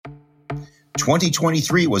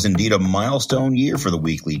2023 was indeed a milestone year for the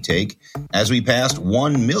Weekly Take as we passed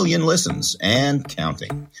 1 million listens and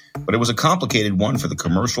counting. But it was a complicated one for the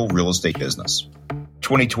commercial real estate business.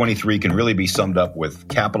 2023 can really be summed up with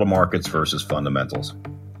capital markets versus fundamentals.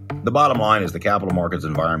 The bottom line is the capital markets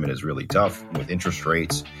environment is really tough with interest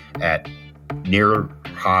rates at near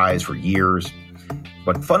highs for years.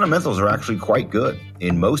 But fundamentals are actually quite good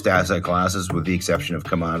in most asset classes with the exception of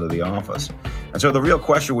commodity office. And so the real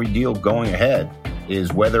question we deal going ahead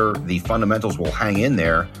is whether the fundamentals will hang in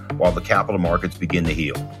there while the capital markets begin to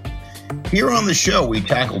heal. Here on the show, we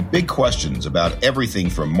tackle big questions about everything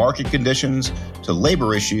from market conditions to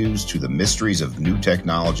labor issues to the mysteries of new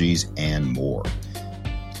technologies and more.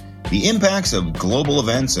 The impacts of global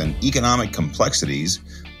events and economic complexities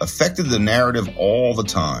affected the narrative all the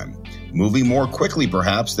time, moving more quickly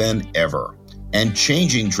perhaps than ever, and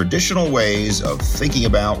changing traditional ways of thinking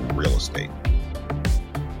about real estate.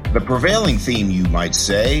 The prevailing theme, you might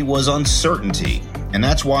say, was uncertainty, and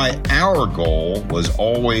that's why our goal was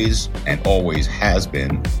always, and always has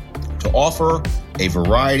been, to offer a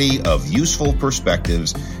variety of useful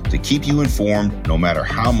perspectives to keep you informed no matter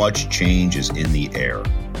how much change is in the air.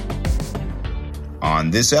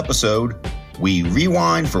 On this episode, we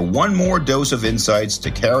rewind for one more dose of insights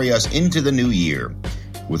to carry us into the new year,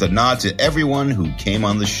 with a nod to everyone who came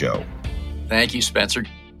on the show. Thank you, Spencer.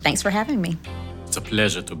 Thanks for having me. It's a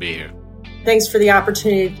pleasure to be here. Thanks for the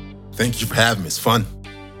opportunity. Thank you for having me. It's fun.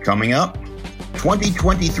 Coming up,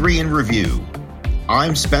 2023 in review.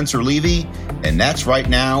 I'm Spencer Levy, and that's right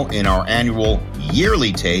now in our annual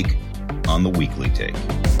yearly take on the Weekly Take.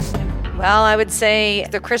 Well, I would say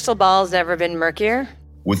the crystal ball's never been murkier.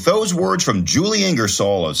 With those words from Julie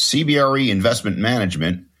Ingersoll of CBRE Investment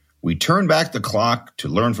Management, we turn back the clock to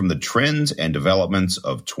learn from the trends and developments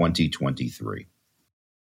of 2023.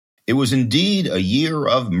 It was indeed a year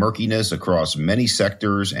of murkiness across many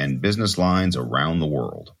sectors and business lines around the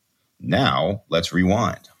world. Now, let's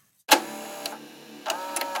rewind.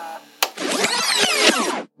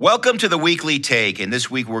 Welcome to the Weekly Take, and this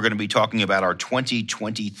week we're going to be talking about our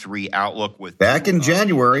 2023 outlook. Back in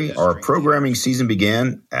January, our programming season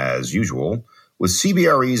began, as usual, with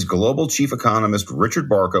CBRE's Global Chief Economist Richard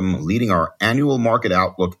Barkham leading our annual Market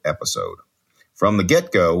Outlook episode. From the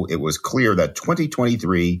get-go, it was clear that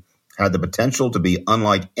 2023 had the potential to be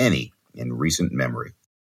unlike any in recent memory.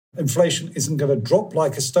 Inflation isn't going to drop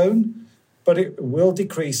like a stone, but it will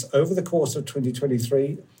decrease over the course of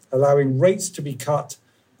 2023, allowing rates to be cut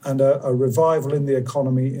and a revival in the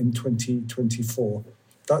economy in 2024.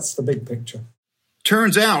 That's the big picture.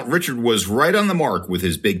 Turns out Richard was right on the mark with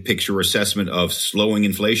his big picture assessment of slowing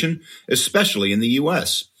inflation, especially in the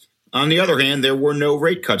U.S. On the other hand, there were no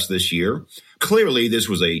rate cuts this year. Clearly, this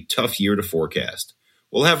was a tough year to forecast.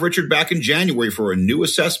 We'll have Richard back in January for a new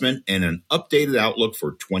assessment and an updated outlook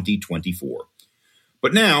for 2024.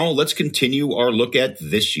 But now, let's continue our look at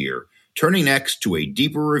this year, turning next to a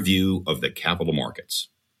deeper review of the capital markets.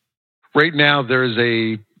 Right now, there's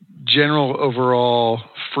a general overall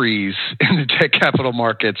freeze in the debt capital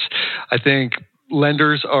markets. I think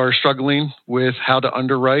lenders are struggling with how to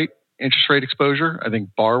underwrite interest rate exposure. I think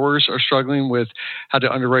borrowers are struggling with how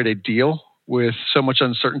to underwrite a deal with so much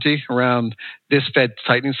uncertainty around this Fed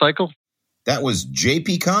tightening cycle. That was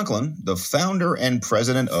J.P. Conklin, the founder and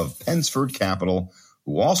president of Pensford Capital,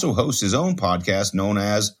 who also hosts his own podcast known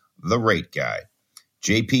as The Rate Guy.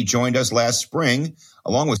 J.P. joined us last spring,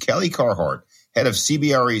 along with Kelly Carhart, head of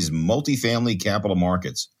CBRE's multifamily capital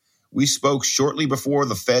markets. We spoke shortly before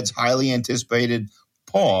the Fed's highly anticipated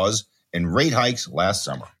pause in rate hikes last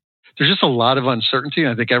summer. There's just a lot of uncertainty.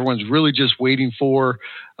 I think everyone's really just waiting for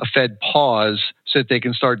a Fed pause so that they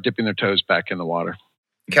can start dipping their toes back in the water.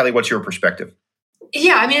 Kelly, what's your perspective?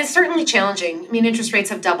 Yeah, I mean, it's certainly challenging. I mean, interest rates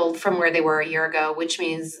have doubled from where they were a year ago, which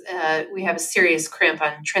means we have a serious crimp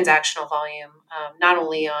on transactional volume, not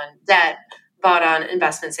only on debt, but on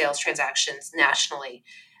investment sales transactions nationally.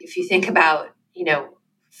 If you think about,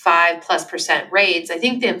 5+% rates, I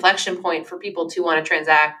think the inflection point for people to want to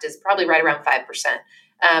transact is probably right around 5%.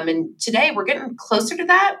 And today we're getting closer to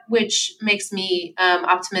that, which makes me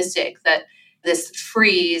optimistic that this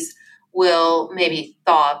freeze will maybe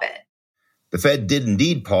thaw a bit. The Fed did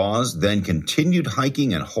indeed pause, then continued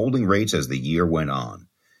hiking and holding rates as the year went on.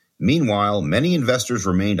 Meanwhile, many investors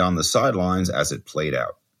remained on the sidelines as it played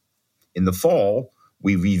out. In the fall,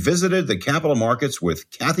 we revisited the capital markets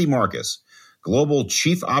with Kathy Marcus, Global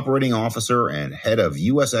Chief Operating Officer and Head of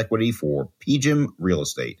U.S. Equity for PGIM Real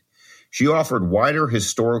Estate. She offered wider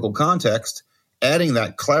historical context, adding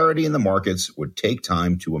that clarity in the markets would take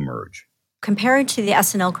time to emerge. Compared to the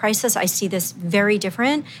S&L crisis, I see this very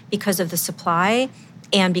different because of the supply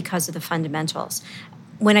and because of the fundamentals.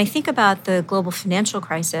 When I think about the global financial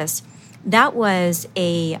crisis, that was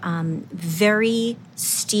a very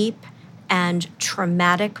steep and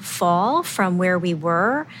traumatic fall from where we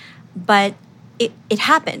were, but it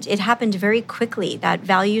happened. It happened very quickly. That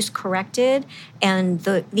values corrected and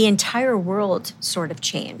the entire world sort of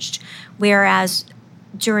changed. Whereas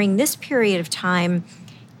during this period of time,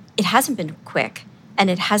 it hasn't been quick and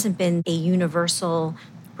it hasn't been a universal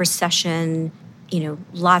recession,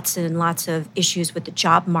 lots and lots of issues with the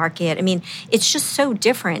job market. I mean, it's just so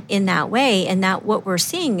different in that way. And that what we're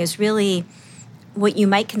seeing is really what you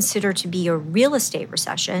might consider to be a real estate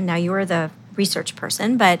recession. Now, you're the research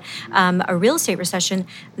person, but a real estate recession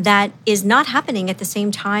that is not happening at the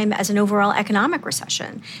same time as an overall economic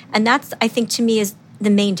recession. And that's, I think, to me, is the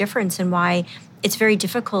main difference in why it's very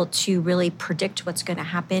difficult to really predict what's going to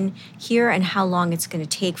happen here and how long it's going to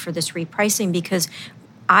take for this repricing, because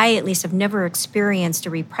I, at least, have never experienced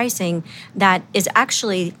a repricing that is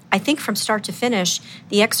actually, I think from start to finish,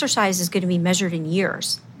 the exercise is going to be measured in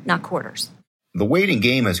years, not quarters. The waiting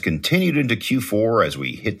game has continued into Q4 as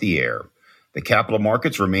we hit the air. The capital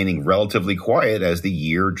markets remaining relatively quiet as the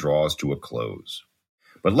year draws to a close.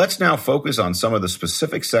 But let's now focus on some of the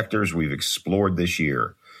specific sectors we've explored this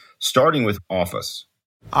year, starting with office.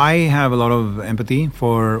 I have a lot of empathy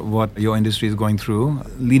for what your industry is going through,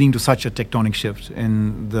 leading to such a tectonic shift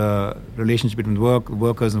in the relationship between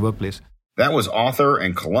workers and workplace. That was author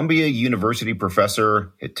and Columbia University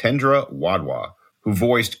professor Hitendra Wadhwa, who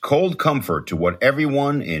voiced cold comfort to what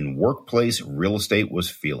everyone in workplace real estate was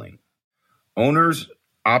feeling. Owners,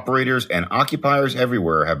 operators, and occupiers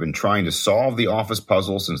everywhere have been trying to solve the office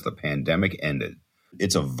puzzle since the pandemic ended.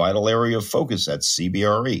 It's a vital area of focus at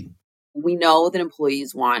CBRE. We know that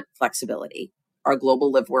employees want flexibility. Our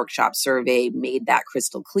Global Live Workshop survey made that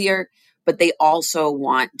crystal clear, but they also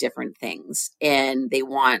want different things. And they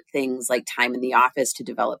want things like time in the office to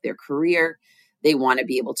develop their career. They want to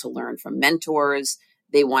be able to learn from mentors.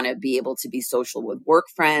 They want to be able to be social with work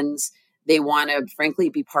friends. They want to, frankly,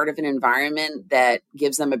 be part of an environment that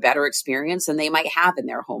gives them a better experience than they might have in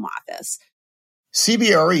their home office.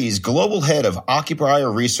 CBRE's global head of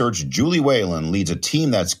occupier research, Julie Whalen, leads a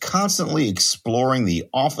team that's constantly exploring the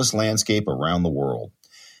office landscape around the world.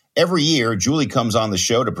 Every year, Julie comes on the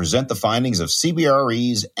show to present the findings of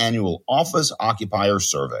CBRE's annual Office Occupier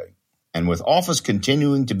Survey. And with office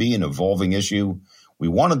continuing to be an evolving issue, we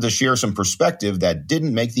wanted to share some perspective that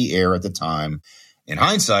didn't make the air at the time. In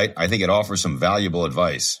hindsight, I think it offers some valuable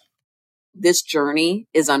advice. This journey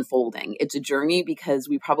is unfolding. It's a journey because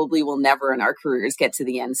we probably will never in our careers get to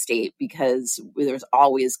the end state because there's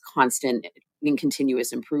always constant and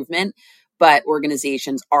continuous improvement. But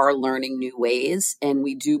organizations are learning new ways. And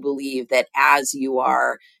we do believe that as you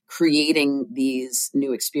are creating these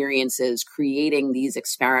new experiences, creating these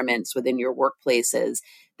experiments within your workplaces,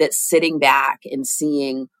 that sitting back and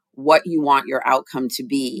seeing what you want your outcome to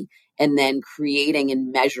be, and then creating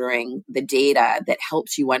and measuring the data that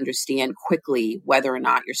helps you understand quickly whether or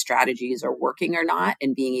not your strategies are working or not,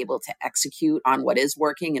 and being able to execute on what is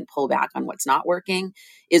working and pull back on what's not working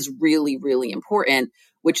is really, really important,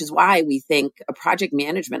 which is why we think a project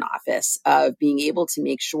management office of being able to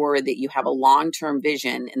make sure that you have a long-term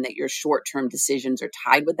vision and that your short-term decisions are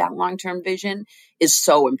tied with that long-term vision is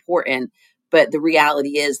so important. But the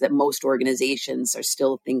reality is that most organizations are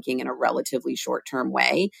still thinking in a relatively short-term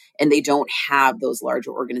way, and they don't have those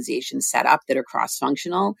larger organizations set up that are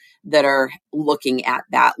cross-functional, that are looking at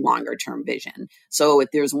that longer-term vision. So if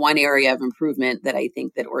there's one area of improvement that I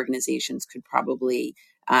think that organizations could probably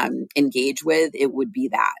engage with, it would be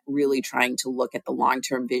that, really trying to look at the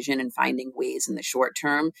long-term vision and finding ways in the short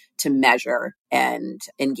term to measure and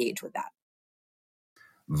engage with that.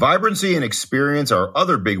 Vibrancy and experience are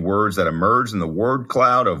other big words that emerged in the word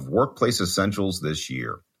cloud of workplace essentials this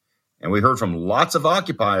year. And we heard from lots of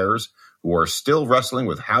occupiers who are still wrestling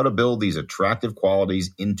with how to build these attractive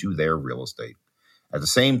qualities into their real estate, at the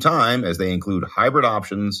same time as they include hybrid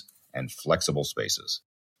options and flexible spaces.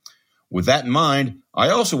 With that in mind,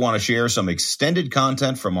 I also want to share some extended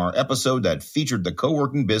content from our episode that featured the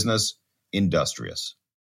co-working business, Industrious.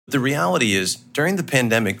 The reality is, during the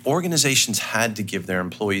pandemic, organizations had to give their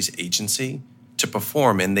employees agency to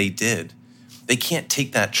perform, and they did. They can't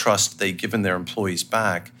take that trust they've given their employees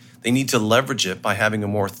back. They need to leverage it by having a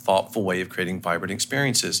more thoughtful way of creating vibrant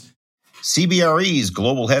experiences. CBRE's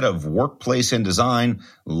global head of workplace and design,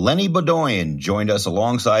 Lenny Bedoyan, joined us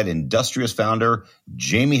alongside Industrious founder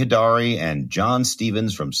Jamie Hidari and John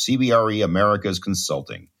Stevens from CBRE Americas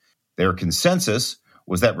Consulting. Their consensus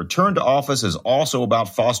was that return to office is also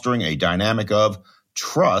about fostering a dynamic of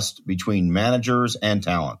trust between managers and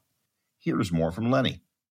talent. Here's more from Lenny.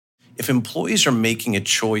 If employees are making a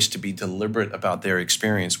choice to be deliberate about their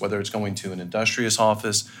experience, whether it's going to an industrious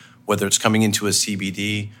office, whether it's coming into a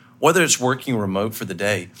CBD, whether it's working remote for the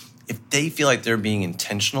day, if they feel like they're being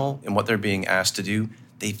intentional in what they're being asked to do,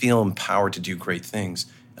 they feel empowered to do great things.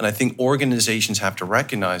 And I think organizations have to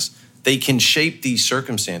recognize they can shape these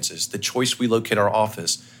circumstances, the choice we locate our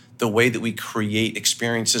office, the way that we create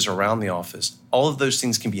experiences around the office. All of those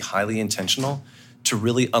things can be highly intentional to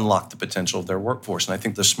really unlock the potential of their workforce. And I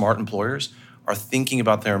think the smart employers are thinking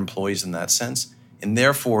about their employees in that sense, and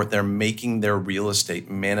therefore they're making their real estate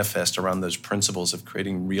manifest around those principles of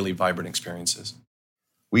creating really vibrant experiences.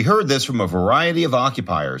 We heard this from a variety of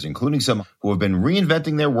occupiers, including some who have been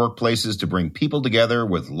reinventing their workplaces to bring people together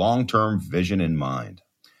with long-term vision in mind.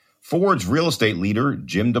 Ford's real estate leader,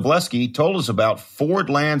 Jim Dubleski, told us about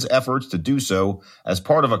Fordland's efforts to do so as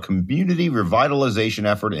part of a community revitalization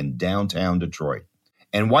effort in downtown Detroit.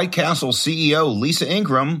 And White Castle CEO Lisa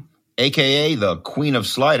Ingram, a.k.a. the Queen of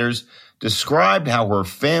Sliders, described how her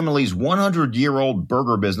family's 100-year-old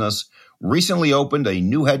burger business recently opened a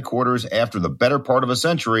new headquarters after the better part of a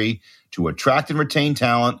century to attract and retain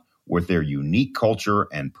talent with their unique culture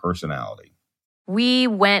and personality. We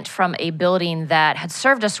went from a building that had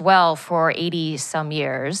served us well for 80-some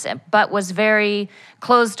years, but was very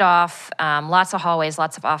closed off, lots of hallways,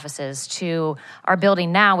 lots of offices, to our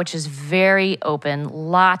building now, which is very open,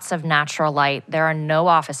 lots of natural light. There are no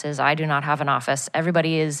offices. I do not have an office.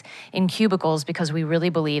 Everybody is in cubicles because we really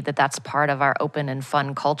believe that that's part of our open and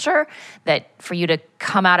fun culture, that for you to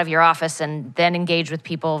come out of your office and then engage with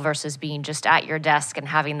people versus being just at your desk and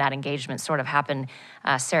having that engagement sort of happen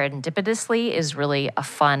serendipitously is really a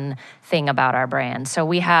fun thing about our brand. So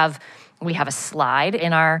we have a slide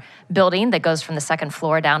in our building that goes from the second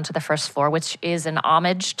floor down to the first floor, which is an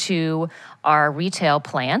homage to our retail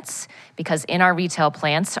plants, because in our retail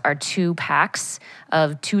plants are 2 packs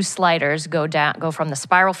of 2 sliders go from the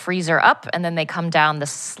spiral freezer up, and then they come down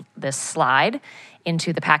this slide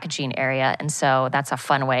into the packaging area. And so that's a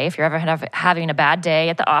fun way. If you're ever having a bad day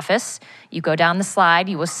at the office, you go down the slide,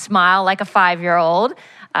 you will smile like a 5-year-old.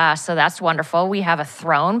 So that's wonderful. We have a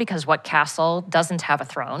throne because what castle doesn't have a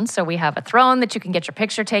throne? So we have a throne that you can get your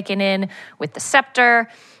picture taken in with the scepter.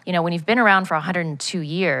 You know, when you've been around for 102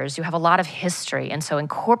 years, you have a lot of history. And so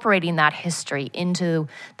incorporating that history into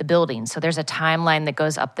the building. So there's a timeline that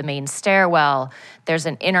goes up the main stairwell. There's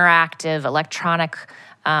an interactive electronic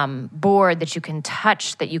board that you can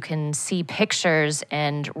touch, that you can see pictures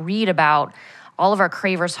and read about all of our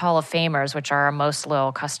Cravers Hall of Famers, which are our most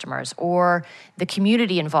loyal customers, or the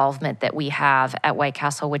community involvement that we have at White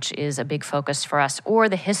Castle, which is a big focus for us, or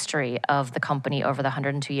the history of the company over the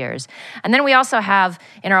 102 years. And then we also have,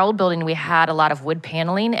 in our old building, we had a lot of wood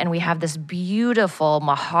paneling, and we have this beautiful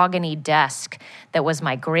mahogany desk that was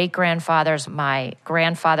my great-grandfather's, my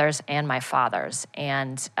grandfather's, and my father's.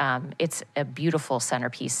 And it's a beautiful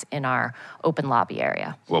centerpiece in our open lobby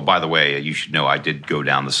area. Well, by the way, you should know I did go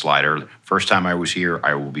down the slider. First time I was here,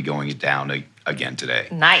 I will be going it down again today.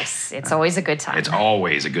 Nice. It's always a good time. It's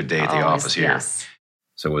always a good day at the office here. Yes.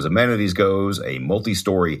 So as amenities goes, a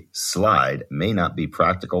multi-story slide may not be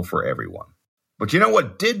practical for everyone. But you know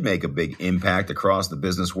what did make a big impact across the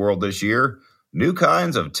business world this year? New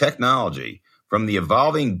kinds of technology, from the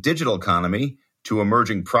evolving digital economy to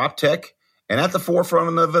emerging prop tech, and at the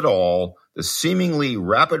forefront of it all, the seemingly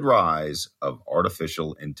rapid rise of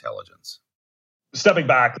artificial intelligence. Stepping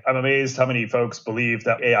back, I'm amazed how many folks believe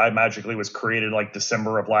that AI magically was created like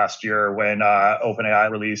December of last year when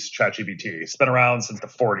OpenAI released ChatGPT. It's been around since the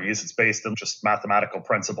 40s. It's based on just mathematical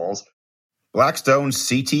principles. Blackstone's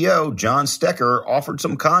CTO, John Stecker, offered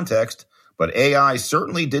some context, but AI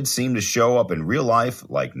certainly did seem to show up in real life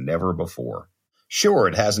like never before. Sure,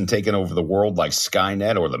 it hasn't taken over the world like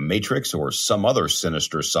Skynet or The Matrix or some other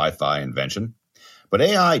sinister sci-fi invention. But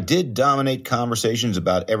AI did dominate conversations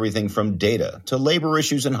about everything from data to labor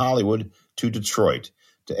issues in Hollywood to Detroit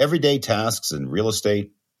to everyday tasks in real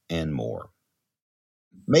estate and more.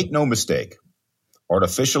 Make no mistake,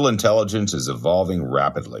 artificial intelligence is evolving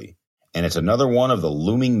rapidly, and it's another one of the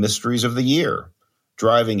looming mysteries of the year,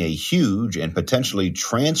 driving a huge and potentially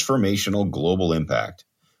transformational global impact.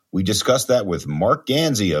 We discussed that with Mark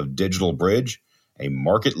Ganzi of Digital Bridge, a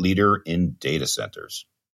market leader in data centers.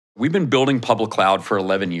 We've been building public cloud for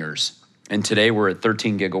 11 years, and today we're at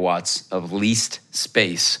 13 gigawatts of leased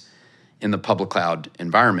space in the public cloud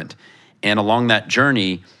environment. And along that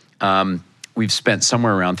journey, we've spent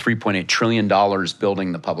somewhere around $3.8 trillion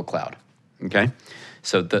building the public cloud, okay?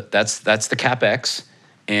 So that's the CapEx,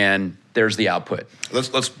 and there's the output.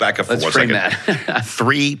 Let's back up for 1 frame second. That.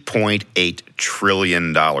 $3.8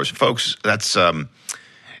 trillion. Folks, that's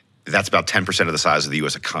that's about 10% of the size of the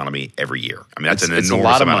U.S. economy every year. I mean, that's an it's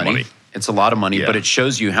enormous amount of money. It's a lot of money, Yeah. but it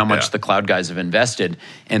shows you how much Yeah. the cloud guys have invested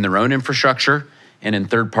in their own infrastructure and in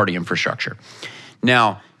third-party infrastructure.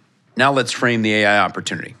 Now let's frame the AI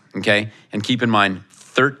opportunity, okay? And keep in mind,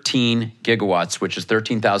 13 gigawatts, which is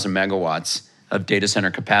 13,000 megawatts of data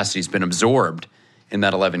center capacity has been absorbed in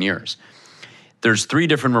that 11 years. There's 3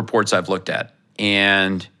 different reports I've looked at,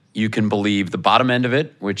 and you can believe the bottom end of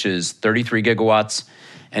it, which is 33 gigawatts,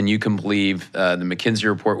 and you can believe the McKinsey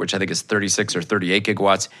report, which I think is 36 or 38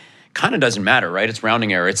 gigawatts. Kind of doesn't matter, right? It's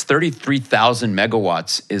rounding error. It's 33,000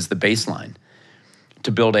 megawatts is the baseline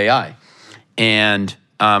to build AI. And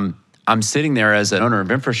I'm sitting there as an owner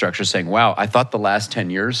of infrastructure saying, wow, I thought the last 10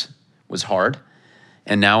 years was hard.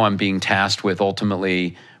 And now I'm being tasked with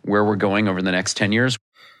ultimately where we're going over the next 10 years.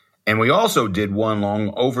 And we also did one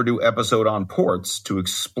long overdue episode on ports to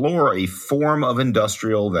explore a form of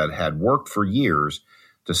industrial that had worked for years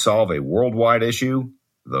to solve a worldwide issue,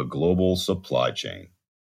 the global supply chain.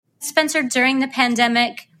 Spencer, during the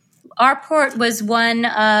pandemic, our port was one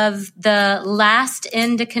of the last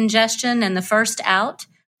into congestion and the first out.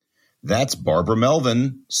 That's Barbara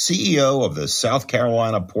Melvin, CEO of the South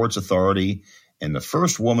Carolina Ports Authority and the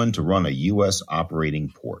first woman to run a U.S.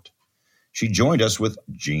 operating port. She joined us with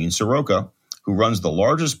Gene Soroka, who runs the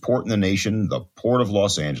largest port in the nation, the Port of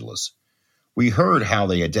Los Angeles. We heard how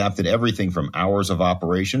they adapted everything from hours of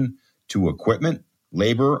operation to equipment,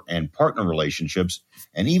 labor, and partner relationships,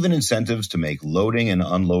 and even incentives to make loading and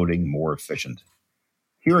unloading more efficient.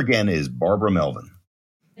 Here again is Barbara Melvin.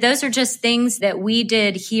 Those are just things that we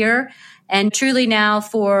did here. And truly now,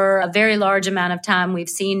 for a very large amount of time, we've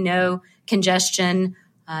seen no congestion,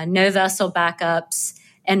 no vessel backups.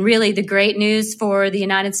 And really the great news for the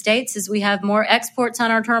United States is we have more exports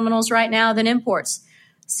on our terminals right now than imports.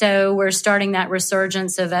 So we're starting that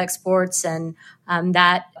resurgence of exports, and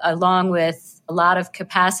that, along with a lot of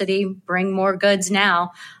capacity, bring more goods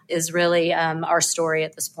now, is really our story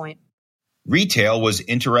at this point. Retail was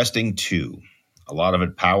interesting too. A lot of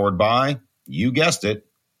it powered by, you guessed it,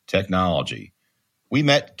 technology. We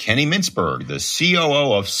met Kenny Mintzberg, the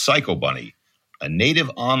COO of Psycho Bunny, a native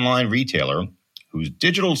online retailer whose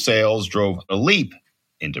digital sales drove a leap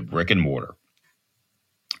into brick and mortar.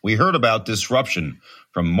 We heard about disruption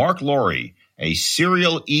from Mark Laurie, a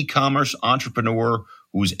serial e-commerce entrepreneur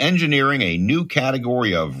who's engineering a new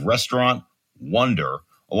category of restaurant wonder,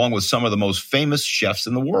 along with some of the most famous chefs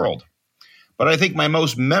in the world. But I think my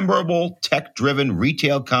most memorable tech-driven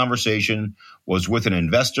retail conversation was with an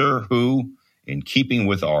investor who, in keeping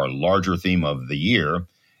with our larger theme of the year,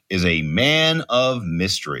 is a man of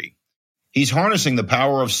mystery. He's harnessing the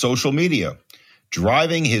power of social media,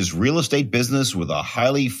 driving his real estate business with a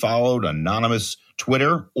highly followed anonymous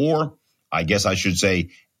Twitter, or I guess I should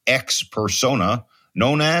say X persona,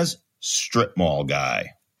 known as Strip Mall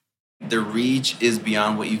Guy. The reach is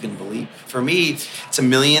beyond what you can believe. For me, it's 1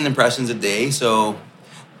 million impressions a day. So,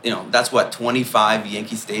 that's what, 25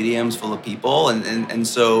 Yankee stadiums full of people. And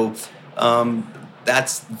so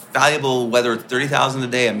that's valuable, whether it's 30,000 a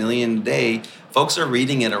day, 1 million a day. Folks are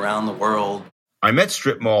reading it around the world. I met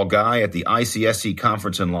Strip Mall Guy at the ICSC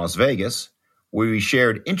conference in Las Vegas, where we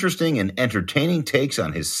shared interesting and entertaining takes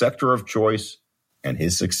on his sector of choice and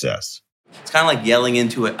his success. It's kind of like yelling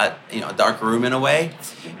into a dark room in a way.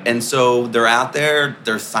 And so they're out there,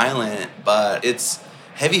 they're silent, but it's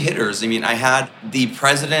heavy hitters. I mean, I had the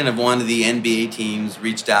president of one of the NBA teams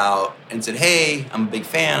reached out and said, hey, I'm a big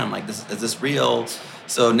fan. I'm like, is this real?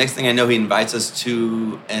 So next thing I know, he invites us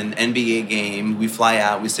to an NBA game. We fly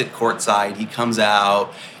out, we sit courtside. He comes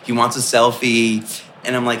out, he wants a selfie.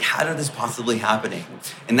 And I'm like, how did this possibly happen?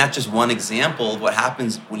 And that's just one example of what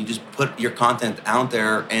happens when you just put your content out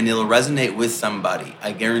there and it'll resonate with somebody.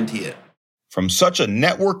 I guarantee it. From such a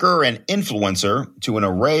networker and influencer to an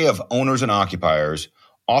array of owners and occupiers,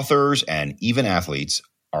 authors, and even athletes,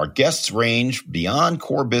 our guests range beyond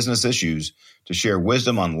core business issues to share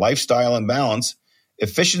wisdom on lifestyle and balance,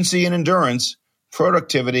 efficiency and endurance,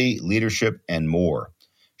 productivity, leadership, and more,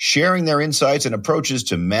 sharing their insights and approaches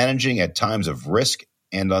to managing at times of risk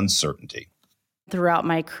and uncertainty. Throughout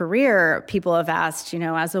my career, people have asked,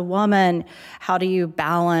 as a woman, how do you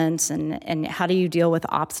balance and how do you deal with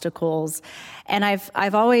obstacles? And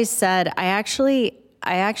I've always said, I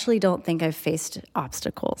actually don't think I've faced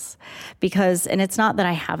obstacles and it's not that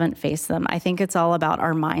I haven't faced them. I think it's all about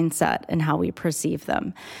our mindset and how we perceive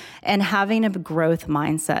them. And having a growth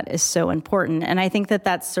mindset is so important. And I think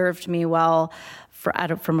that served me well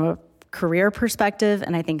from a career perspective,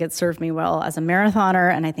 and I think it served me well as a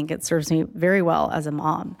marathoner, and I think it serves me very well as a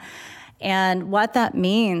mom. And what that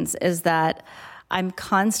means is that I'm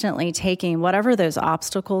constantly taking whatever those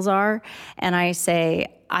obstacles are, and I say,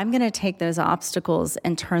 I'm going to take those obstacles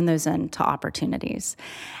and turn those into opportunities.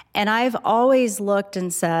 And I've always looked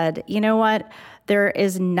and said, you know what? There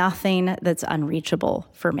is nothing that's unreachable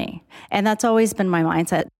for me. And that's always been my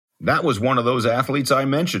mindset. That was one of those athletes I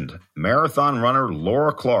mentioned, marathon runner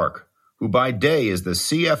Laura Clark, who by day is the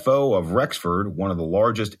CFO of Rexford, one of the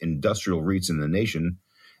largest industrial REITs in the nation.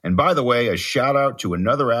 And by the way, a shout out to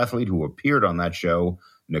another athlete who appeared on that show,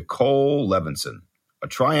 Nicole Levinson, a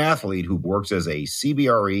triathlete who works as a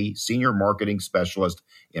CBRE senior marketing specialist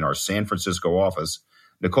in our San Francisco office.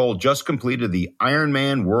 Nicole just completed the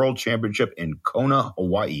Ironman World Championship in Kona,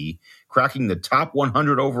 Hawaii, cracking the top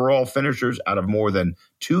 100 overall finishers out of more than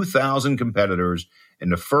 2,000 competitors in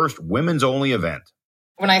the first women's-only event.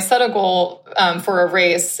 When I set a goal for a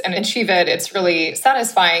race and achieve it, it's really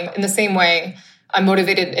satisfying. In the same way, I'm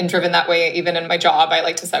motivated and driven that way. Even in my job, I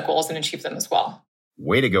like to set goals and achieve them as well.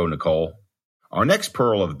 Way to go, Nicole. Our next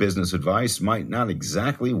pearl of business advice might not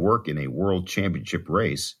exactly work in a world championship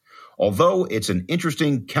race, although it's an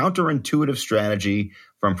interesting counterintuitive strategy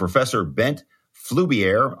from Professor Bent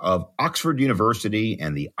Flubier of Oxford University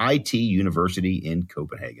and the IT University in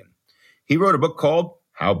Copenhagen. He wrote a book called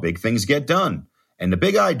How Big Things Get Done. And the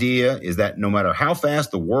big idea is that no matter how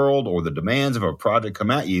fast the world or the demands of a project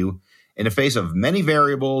come at you, in the face of many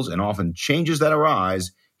variables and often changes that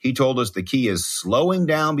arise, he told us the key is slowing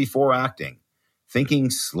down before acting. Thinking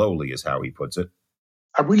slowly is how he puts it.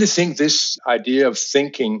 I really think this idea of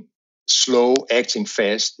thinking slow, acting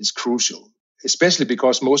fast is crucial, especially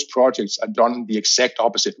because most projects are done the exact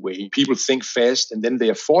opposite way. People think fast and then they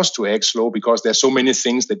are forced to act slow because there are so many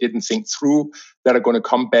things they didn't think through that are going to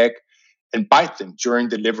come back and bite them during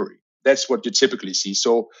delivery. That's what you typically see.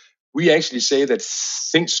 So we actually say that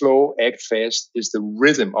think slow, act fast is the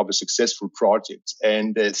rhythm of a successful project.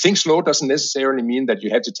 And think slow doesn't necessarily mean that you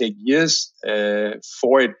have to take years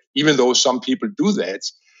for it, even though some people do that.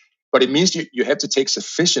 But it means you have to take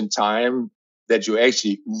sufficient time that you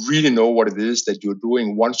actually really know what it is that you're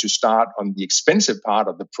doing once you start on the expensive part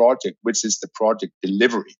of the project, which is the project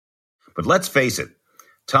delivery. But let's face it,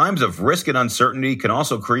 times of risk and uncertainty can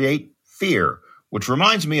also create fear, which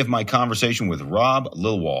reminds me of my conversation with Rob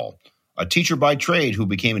Lilwall, a teacher by trade who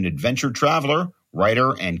became an adventure traveler,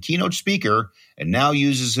 writer, and keynote speaker, and now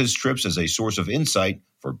uses his trips as a source of insight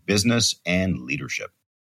for business and leadership.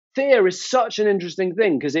 Fear is such an interesting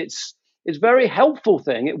thing because it's a very helpful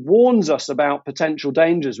thing. It warns us about potential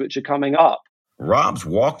dangers which are coming up. Rob's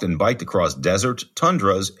walked and biked across deserts,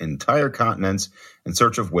 tundras, entire continents in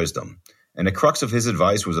search of wisdom. And the crux of his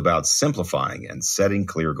advice was about simplifying and setting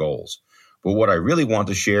clear goals. But what I really want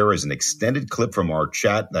to share is an extended clip from our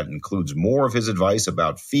chat that includes more of his advice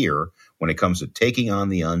about fear when it comes to taking on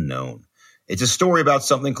the unknown. It's a story about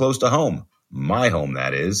something close to home, my home,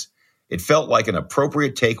 that is. It felt like an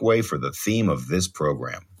appropriate takeaway for the theme of this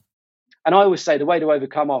program. And I always say the way to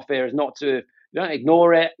overcome our fear is you don't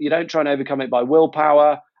ignore it. You don't try and overcome it by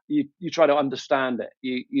willpower. You try to understand it.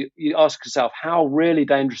 You ask yourself, how really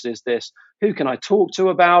dangerous is this? Who can I talk to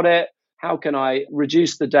about it? How can I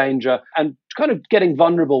reduce the danger? And kind of getting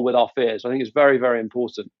vulnerable with our fears, I think is very, very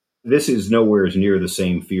important. This is nowhere near the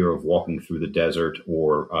same fear of walking through the desert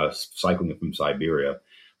or cycling from Siberia.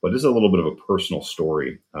 But this is a little bit of a personal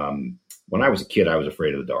story. When I was a kid, I was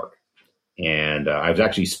afraid of the dark. And I was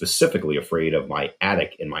actually specifically afraid of my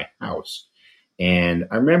attic in my house. And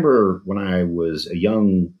I remember when I was a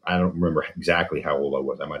young, I don't remember exactly how old I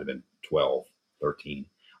was. I might have been 12, 13.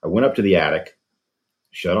 I went up to the attic,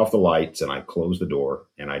 shut off the lights, and I closed the door,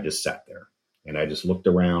 and I just sat there. And I just looked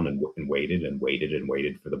around and waited and waited and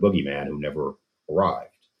waited for the boogeyman who never arrived.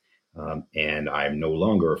 And I'm no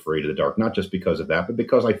longer afraid of the dark, not just because of that, but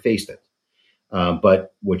because I faced it.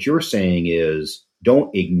 But what you're saying is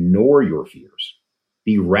don't ignore your fears.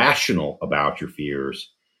 Be rational about your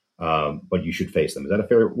fears, but you should face them. Is that a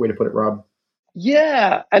fair way to put it, Rob?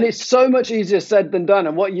 Yeah, and it's so much easier said than done.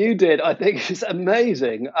 And what you did, I think, is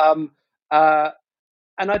amazing.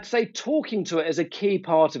 And I'd say talking to it is a key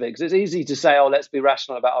part of it, because it's easy to say, oh, let's be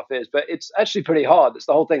rational about our fears, but it's actually pretty hard. It's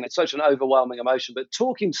the whole thing. It's such an overwhelming emotion. But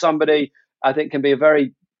talking to somebody, I think, can be a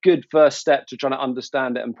very good first step to trying to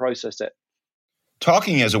understand it and process it.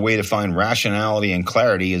 Talking as a way to find rationality and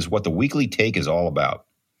clarity is what the Weekly Take is all about.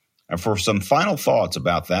 And for some final thoughts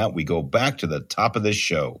about that, we go back to the top of this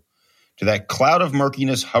show, to that cloud of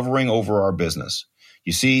murkiness hovering over our business.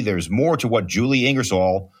 You see, there's more to what Julie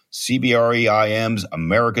Ingersoll, CBRE-IM's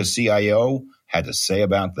America's CIO, had to say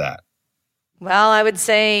about that. Well, I would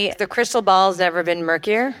say the crystal ball's never been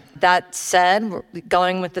murkier. That said,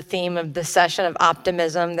 going with the theme of the session of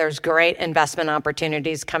optimism, there's great investment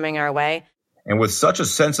opportunities coming our way. And with such a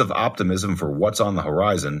sense of optimism for what's on the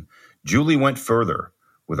horizon, Julie went further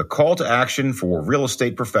with a call to action for real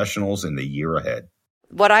estate professionals in the year ahead.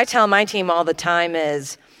 What I tell my team all the time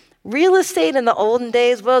is real estate in the olden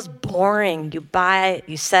days was boring. You buy it,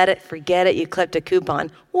 you set it, forget it, you clipped a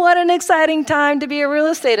coupon. What an exciting time to be a real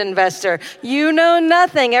estate investor. You know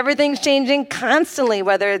nothing. Everything's changing constantly,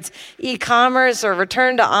 whether it's e-commerce or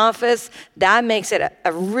return to office. That makes it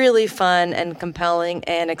a really fun and compelling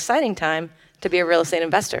and exciting time to be a real estate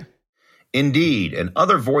investor. Indeed, and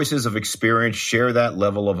other voices of experience share that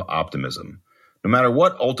level of optimism, no matter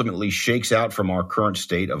what ultimately shakes out from our current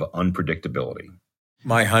state of unpredictability.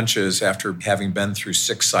 My hunch is, after having been through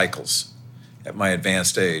 6 cycles at my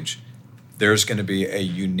advanced age, there's going to be a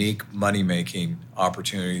unique money-making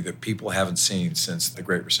opportunity that people haven't seen since the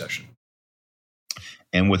Great Recession.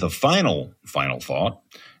 And with a final thought,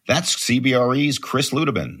 that's CBRE's Chris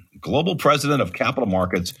Ludeman, Global President of Capital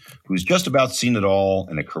Markets, who's just about seen it all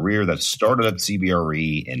in a career that started at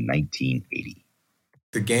CBRE in 1980.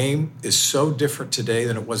 The game is so different today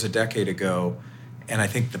than it was a decade ago, and I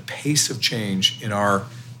think the pace of change in our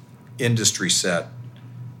industry set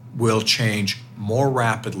will change more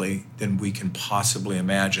rapidly than we can possibly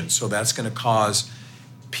imagine. So that's going to cause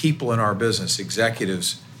people in our business,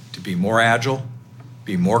 executives, to be more agile,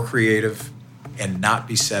 be more creative, and not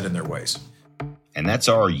be set in their ways. And that's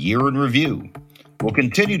our year in review. We'll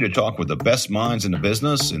continue to talk with the best minds in the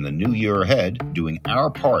business in the new year ahead, doing our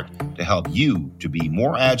part to help you to be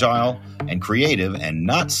more agile and creative and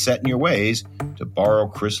not set in your ways, to borrow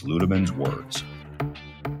Chris Ludeman's words.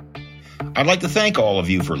 I'd like to thank all of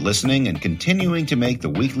you for listening and continuing to make the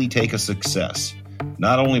Weekly Take a success,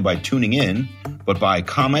 not only by tuning in, but by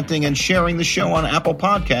commenting and sharing the show on Apple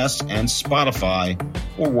Podcasts and Spotify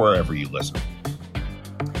or wherever you listen.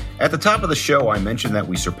 At the top of the show, I mentioned that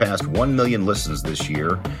we surpassed 1 million listens this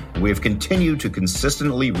year, and we have continued to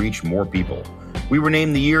consistently reach more people. We were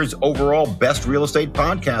named the year's overall best real estate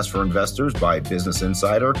podcast for investors by Business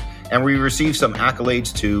Insider, and we received some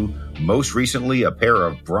accolades too, most recently a pair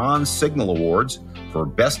of Bronze Signal Awards for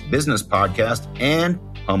Best Business Podcast and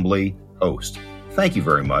Humbly Host. Thank you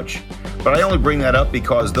very much. But I only bring that up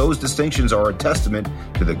because those distinctions are a testament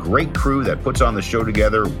to the great crew that puts on the show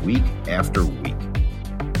together week after week.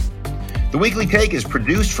 The Weekly Take is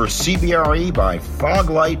produced for CBRE by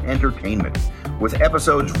Foglight Entertainment, with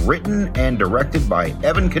episodes written and directed by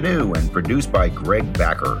Evan Canoe and produced by Greg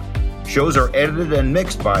Backer. Shows are edited and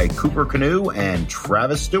mixed by Cooper Canoe and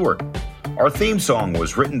Travis Stewart. Our theme song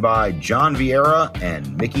was written by John Vieira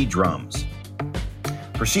and Mickey Drums.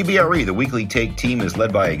 For CBRE, the Weekly Take team is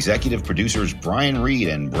led by executive producers Brian Reed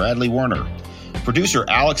and Bradley Werner, producer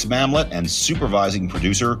Alex Mamlet, and supervising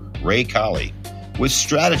producer Ray Colley, with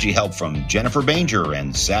strategy help from Jennifer Banger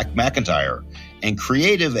and Zach McIntyre, and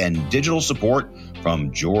creative and digital support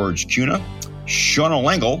from George Cuna, Shona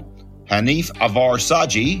Lengel, Hanif Avar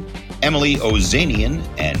Saji, Emily Ozanian,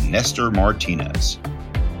 and Nestor Martinez.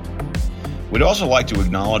 We'd also like to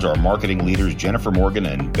acknowledge our marketing leaders Jennifer Morgan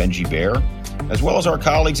and Benji Baer, as well as our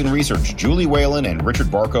colleagues in research Julie Whalen and Richard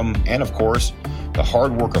Barkham, and of course, the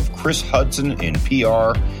hard work of Chris Hudson in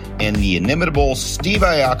PR, and the inimitable Steve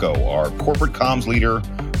Ayako, our corporate comms leader.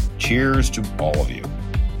 Cheers to all of you.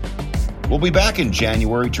 We'll be back in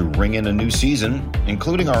January to ring in a new season,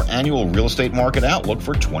 including our annual real estate market outlook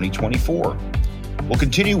for 2024. We'll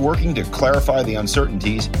continue working to clarify the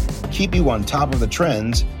uncertainties, keep you on top of the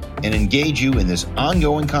trends, and engage you in this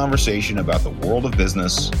ongoing conversation about the world of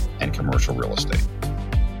business and commercial real estate.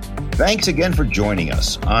 Thanks again for joining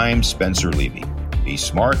us. I'm Spencer Levy. Be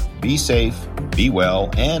smart, be safe, be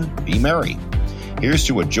well, and be merry. Here's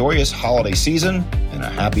to a joyous holiday season and a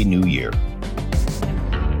happy new year.